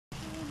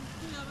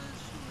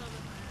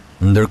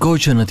Ndërkohë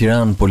që në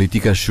Tiranë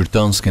politika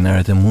shqyrton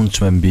skenaret e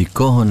mundshme mbi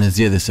kohën e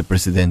zgjedhjes së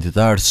presidentit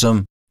të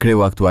ardhshëm, kreu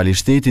aktual i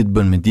shtetit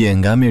bën me dije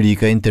nga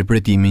Amerika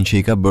interpretimin që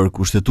i ka bërë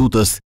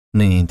kushtetutës.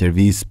 Në një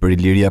intervistë për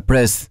Iliria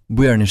Press,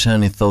 Bujar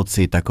Nishani thotë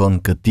se i takon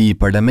këtij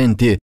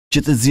parlamenti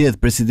që të zgjedh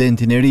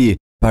presidentin e ri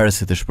para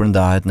se të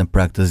shpërndahet në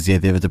prag të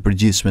zgjedhjeve të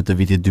përgjithshme të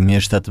vitit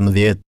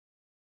 2017.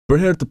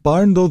 Për herë të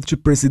parë ndodh që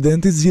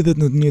presidenti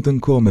zgjidhet në të njëjtën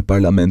kohë me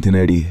parlamentin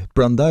e ri.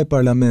 Prandaj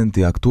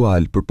parlamenti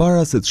aktual,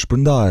 përpara se të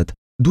shpërndahet,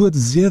 duhet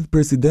zgjedh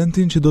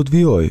presidentin që do të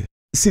vijojë.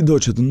 Sido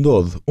që të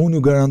ndodh, unë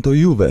ju garantoj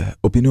juve,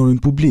 opinionin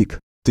publik,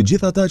 të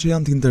gjithë ata që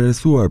janë të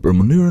interesuar për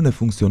mënyrën e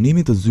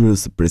funksionimit të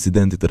zyrës së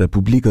presidentit të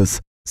Republikës,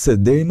 se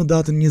deri më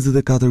datën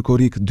 24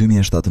 korrik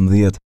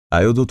 2017,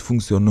 ajo do të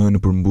funksionojë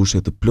në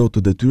përmbushje të plotë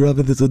të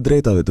detyrave dhe të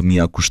drejtave të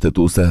mia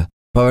kushtetuese.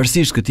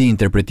 Pavarësisht këtij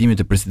interpretimi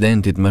të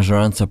presidentit,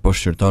 mazhoranca po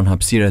shqyrton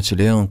hapësirat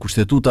që lejon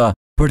kushtetuta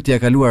për t'ia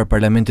kaluar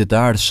parlamentit të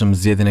ardhshëm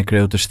zgjedhjen e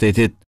kreut të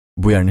shtetit.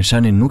 Bujar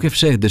Nishani nuk e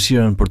fsheh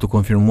dëshirën për të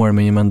konfirmuar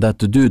me një mandat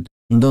të dytë,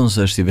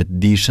 ndonse është i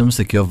vetëdijshëm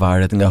se kjo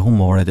varet nga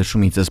humoret e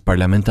shumicës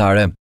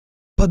parlamentare.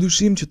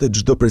 Padyshim që te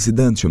çdo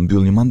president që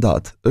mbyll një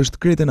mandat,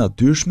 është krejt e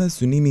natyrshme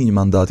synimi i një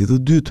mandati të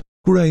dytë,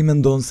 kur ai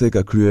mendon se e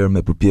ka kryer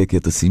me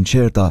përpjekje të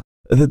sinqerta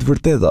dhe të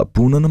vërteta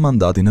punën në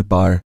mandatin e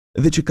parë,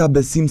 dhe që ka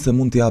besim se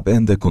mund t'i japë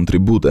ende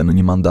kontribute në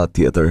një mandat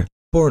tjetër.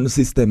 Por në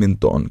sistemin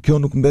ton, kjo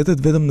nuk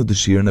mbetet vetëm në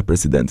dëshirën e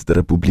presidentit të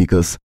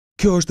Republikës.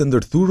 Kjo është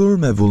ndërthurur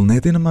me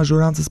vullnetin e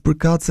mazhorancës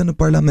përkatëse në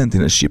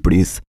parlamentin e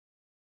Shqipërisë.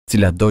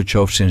 Cilat do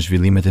qofshin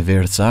zhvillimet e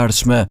verës së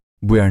ardhshme,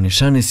 Bujar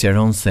Nishani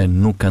sqaron se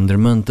nuk ka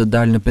ndërmend të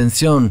dalë në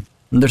pension,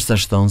 ndërsa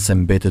shton se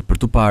mbetet për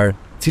tu parë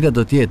cila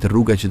do të jetë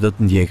rruga që do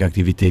të ndjek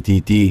aktiviteti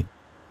i tij.